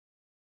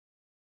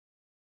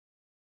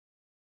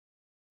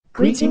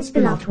Greetings,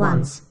 beloved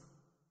ones.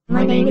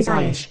 My name is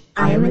Ayush.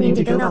 I am an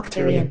Indigo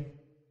Octarian.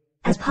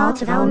 As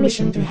part of our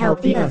mission to help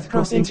the Earth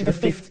cross into the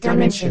fifth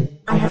dimension,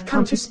 I have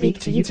come to speak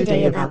to you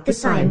today about the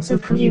science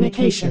of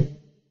communication.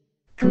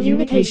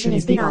 Communication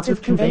is the art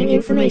of conveying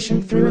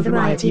information through a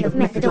variety of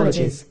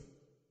methodologies.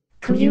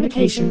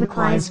 Communication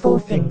requires four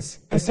things: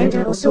 a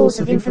sender or source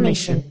of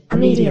information, a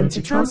medium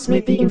to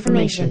transmit the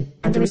information,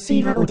 and a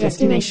receiver or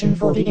destination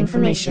for the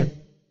information.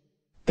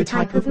 The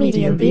type of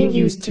medium being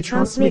used to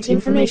transmit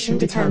information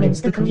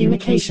determines the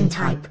communication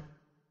type.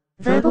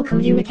 Verbal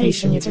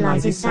communication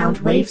utilizes sound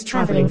waves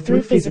traveling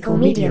through physical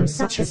mediums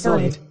such as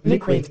solid,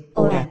 liquid,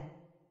 or air.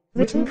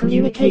 Written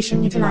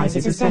communication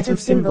utilizes a set of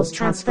symbols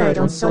transferred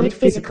on solid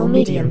physical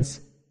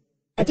mediums.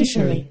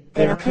 Additionally,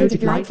 there are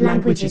coded light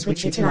languages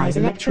which utilize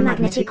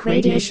electromagnetic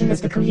radiation as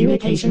the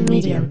communication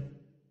medium.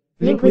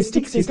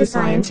 Linguistics is the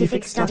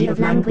scientific study of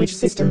language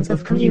systems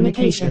of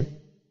communication.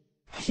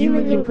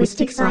 Human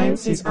linguistic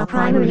sciences are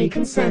primarily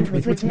concerned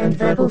with written and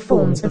verbal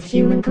forms of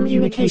human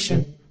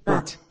communication,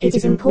 but it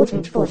is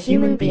important for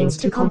human beings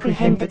to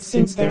comprehend that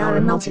since there are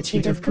a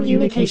multitude of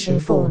communication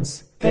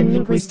forms, then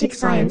linguistic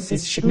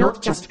sciences should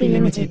not just be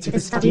limited to the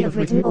study of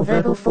written or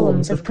verbal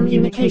forms of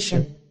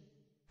communication.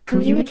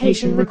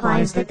 Communication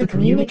requires that the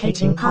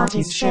communicating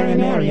parties share an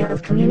area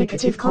of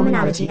communicative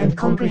commonality and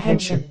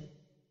comprehension.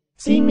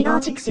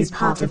 Semiotics is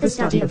part of the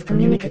study of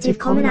communicative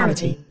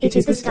commonality. It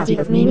is the study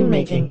of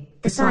meaning-making,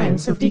 the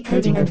science of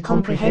decoding and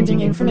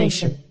comprehending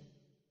information.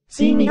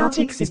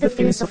 Semiotics is the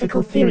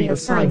philosophical theory of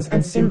signs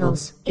and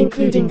symbols,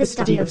 including the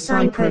study of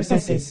sign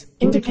processes,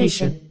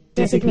 indication,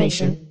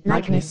 designation,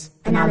 likeness,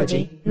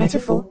 analogy,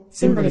 metaphor,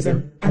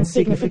 symbolism, and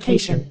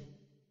signification.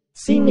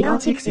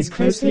 Semiotics is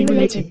closely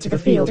related to the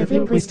field of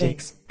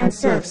linguistics, and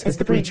serves as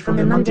the bridge from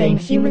the mundane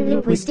human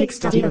linguistic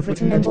study of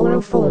written and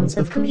oral forms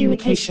of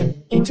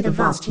communication, into the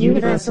vast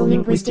universal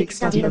linguistic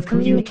study of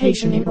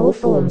communication in all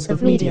forms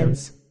of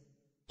mediums.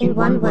 In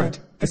one word,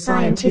 the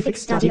scientific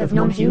study of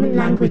non-human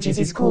languages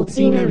is called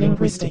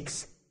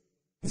Xenolinguistics.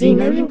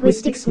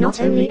 Xenolinguistics not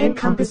only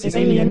encompasses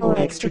alien or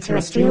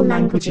extraterrestrial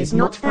languages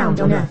not found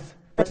on Earth,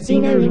 but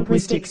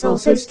Xenolinguistics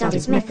also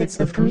studies methods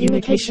of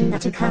communication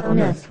that occur on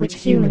Earth which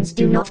humans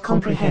do not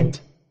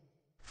comprehend.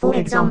 For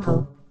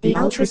example, the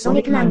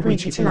ultrasonic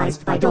language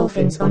utilized by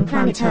dolphins on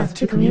planet Earth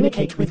to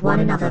communicate with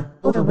one another,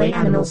 or the way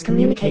animals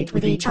communicate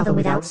with each other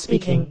without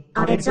speaking,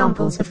 are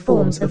examples of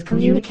forms of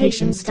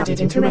communication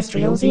studied in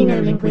terrestrial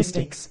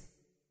xenolinguistics.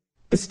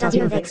 The study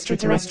of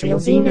extraterrestrial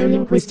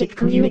xenolinguistic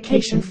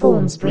communication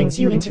forms brings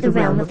you into the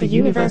realm of the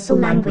universal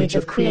language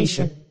of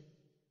creation.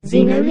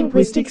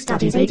 Xenolinguistic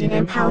studies aid in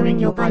empowering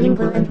your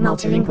bilingual and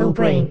multilingual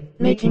brain,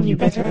 making you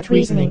better at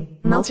reasoning,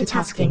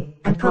 multitasking,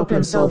 and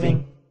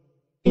problem-solving.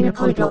 In a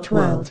polyglot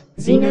world,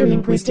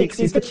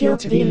 xenolinguistics is the cure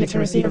to the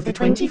illiteracy of the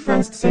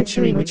 21st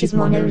century, which is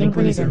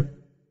monolingualism.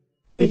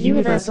 The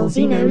universal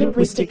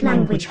xenolinguistic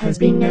language has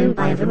been known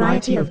by a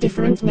variety of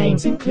different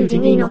names,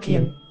 including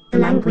Enochian, the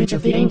language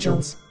of the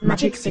angels,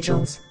 magic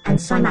sigils, and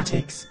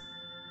cymatics.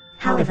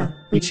 However,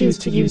 we choose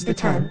to use the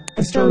term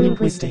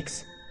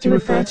astrolinguistics to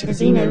refer to the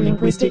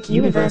xenolinguistic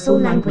universal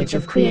language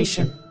of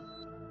creation.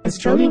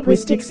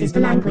 Astrolinguistics is the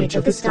language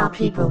of the star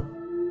people.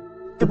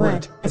 The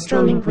word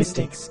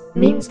astrolinguistics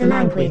means the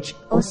language,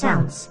 or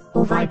sounds,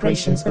 or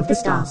vibrations of the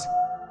stars.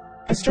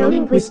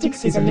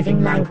 Astrolinguistics is a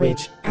living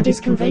language, and is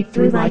conveyed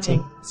through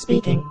writing,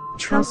 speaking,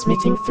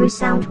 transmitting through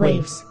sound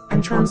waves,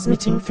 and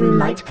transmitting through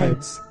light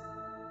codes.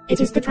 It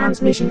is the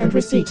transmission and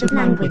receipt of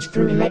language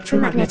through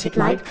electromagnetic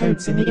light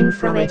codes in the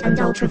infrared and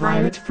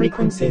ultraviolet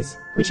frequencies,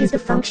 which is the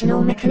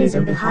functional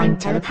mechanism behind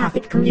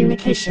telepathic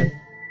communication.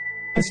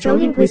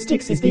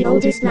 Astrolinguistics is the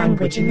oldest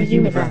language in the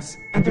universe,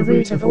 and the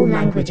root of all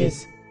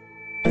languages.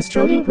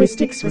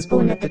 Astrolinguistics was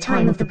born at the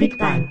time of the Big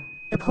Bang,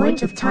 the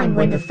point of time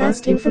when the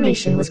first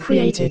information was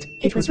created.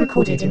 It was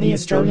recorded in the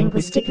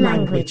astrolinguistic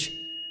language.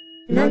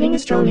 Learning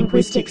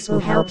astrolinguistics will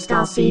help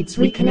starseeds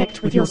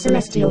reconnect with your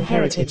celestial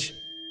heritage.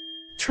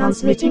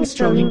 Transmitting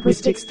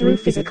astrolinguistics through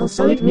physical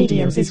solid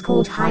mediums is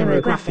called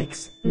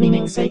hieroglyphics,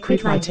 meaning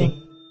sacred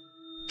writing.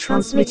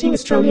 Transmitting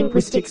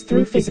astrolinguistics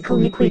through physical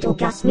liquid or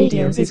gas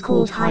mediums is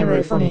called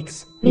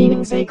hierophonics,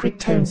 meaning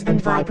sacred tones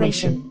and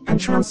vibration, and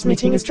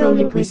transmitting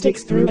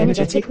astrolinguistics through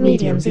energetic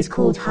mediums is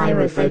called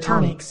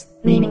hierophotonics,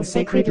 meaning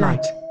sacred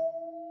light.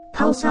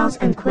 Pulsars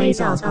and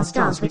quasars are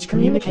stars which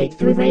communicate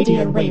through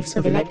radio waves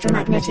of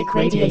electromagnetic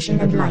radiation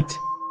and light.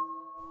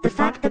 The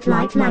fact that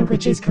light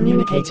languages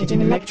communicated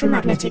in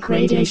electromagnetic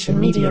radiation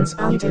mediums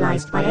are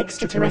utilized by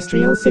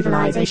extraterrestrial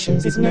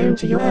civilizations is known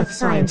to your Earth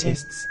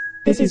scientists.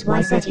 This is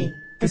why SETI,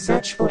 the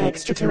search for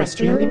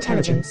extraterrestrial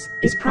intelligence,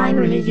 is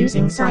primarily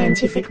using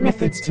scientific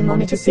methods to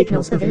monitor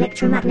signals of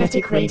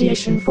electromagnetic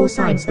radiation for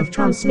signs of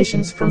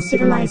transmissions from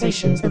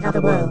civilizations of other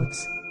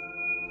worlds.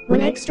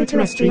 When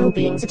extraterrestrial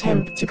beings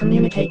attempt to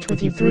communicate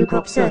with you through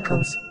crop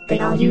circles, they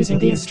are using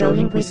the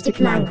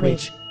astrolinguistic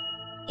language.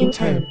 In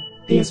tone,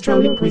 the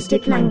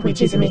astrolinguistic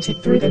language is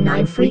emitted through the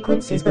 9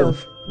 frequencies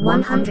of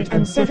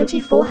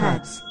 174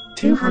 Hz,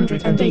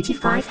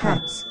 285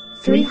 Hz,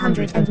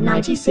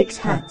 396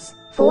 Hz,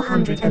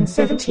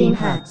 417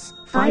 Hz,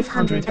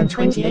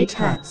 528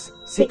 Hz,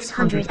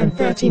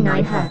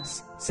 639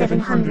 Hz,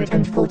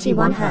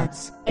 741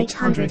 Hz,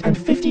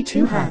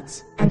 852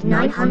 Hz, and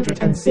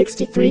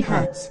 963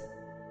 Hz.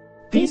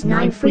 These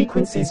 9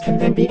 frequencies can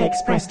then be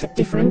expressed at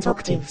different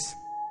octaves.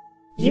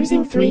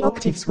 Using 3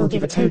 octaves will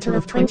give a total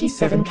of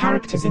 27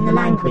 characters in the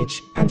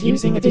language, and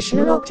using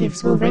additional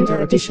octaves will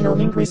render additional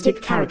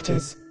linguistic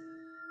characters.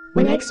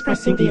 When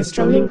expressing the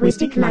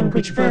Astro-linguistic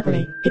language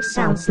verbally, it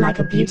sounds like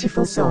a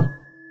beautiful song.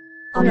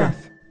 On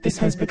Earth, this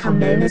has become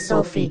known as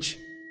solfege.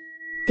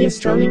 The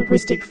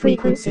Astro-linguistic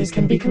frequencies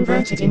can be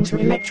converted into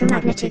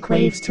electromagnetic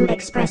waves to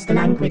express the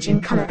language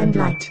in color and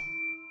light.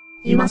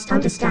 You must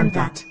understand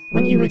that,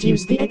 when you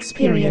reduce the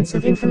experience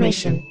of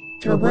information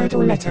to a word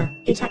or letter,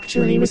 it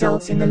actually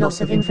results in the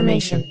loss of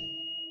information.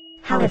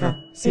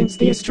 However, since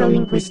the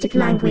Astro-linguistic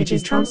language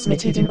is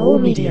transmitted in all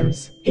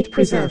mediums, it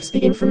preserves the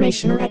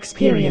informational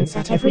experience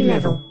at every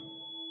level.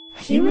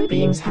 Human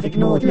beings have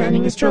ignored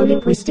learning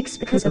Astro-linguistics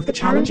because of the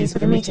challenges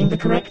of emitting the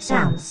correct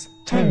sounds,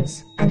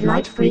 tones, and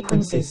light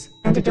frequencies,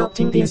 and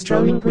adopting the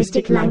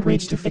Astro-linguistic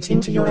language to fit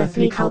into your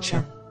earthly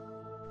culture.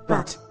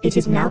 But, it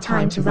is now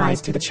time to rise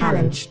to the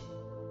challenge.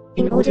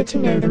 In order to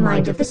know the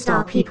mind of the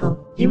star people,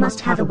 you must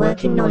have a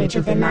working knowledge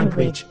of their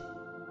language.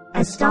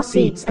 As star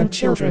seeds and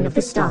children of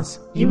the stars,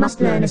 you must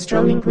learn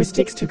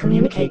Astro-linguistics to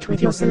communicate with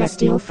your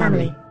celestial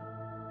family.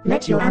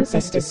 Let your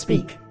ancestors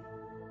speak.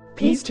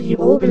 Peace to you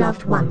all,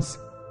 beloved ones.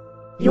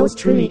 Yours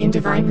truly in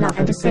divine love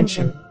and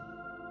ascension,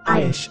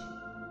 Ayush.